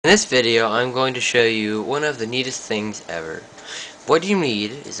In this video, I'm going to show you one of the neatest things ever. What you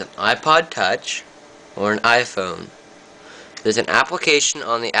need is an iPod Touch or an iPhone. There's an application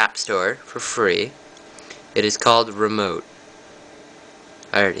on the App Store for free. It is called Remote.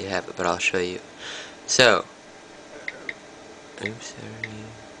 I already have it, but I'll show you. So,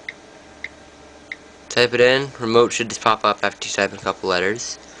 type it in. Remote should just pop up after you type in a couple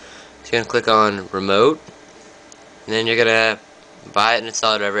letters. So you're going to click on Remote, and then you're going to buy it and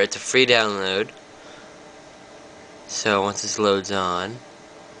install it, whatever. It's a free download. So once this loads on,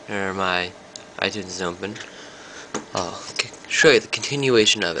 or my iTunes is open, I'll show you the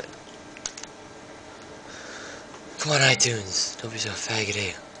continuation of it. Come on, iTunes, don't be so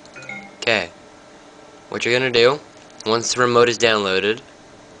faggoty. Okay, what you're gonna do, once the remote is downloaded,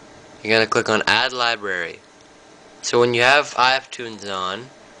 you're gonna click on Add Library. So when you have iTunes on,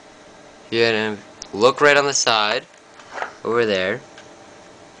 you're gonna look right on the side, over there,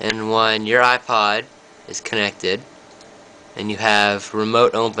 and when your iPod is connected, and you have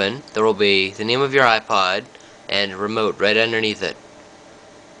remote open, there will be the name of your iPod and remote right underneath it.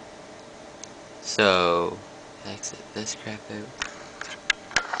 So, exit this crap out.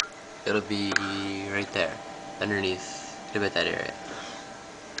 It'll be right there, underneath, about that area.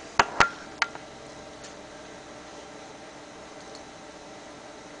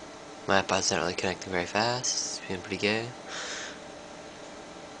 My iPod's not really connecting very fast, it's being pretty gay.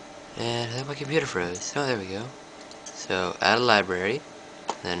 And I think my computer froze. Oh, there we go. So, add a library,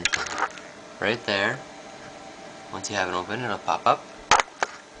 then right there, once you have it open, it'll pop up.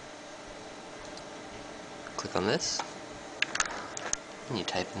 Click on this, and you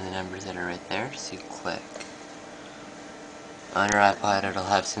type in the numbers that are right there, so you click. On your iPod, it'll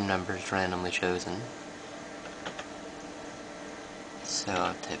have some numbers randomly chosen. So,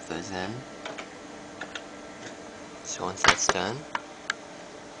 I'll type those in. So once that's done,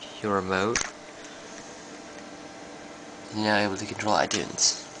 your remote is now able to control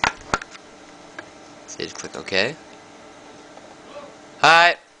iTunes. So you just click OK.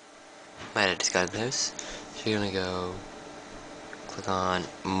 Hi! Might have just gotten those. So you're gonna go click on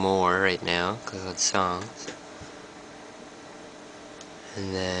More right now, click on Songs.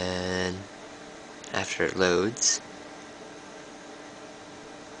 And then after it loads,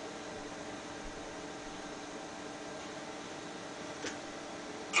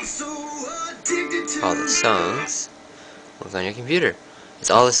 all the songs work on your computer.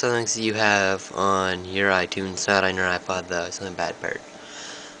 It's all the songs that you have on your iTunes, not on your iPod though. It's the only bad part.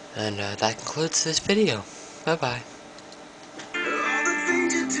 And that concludes this video. Bye bye.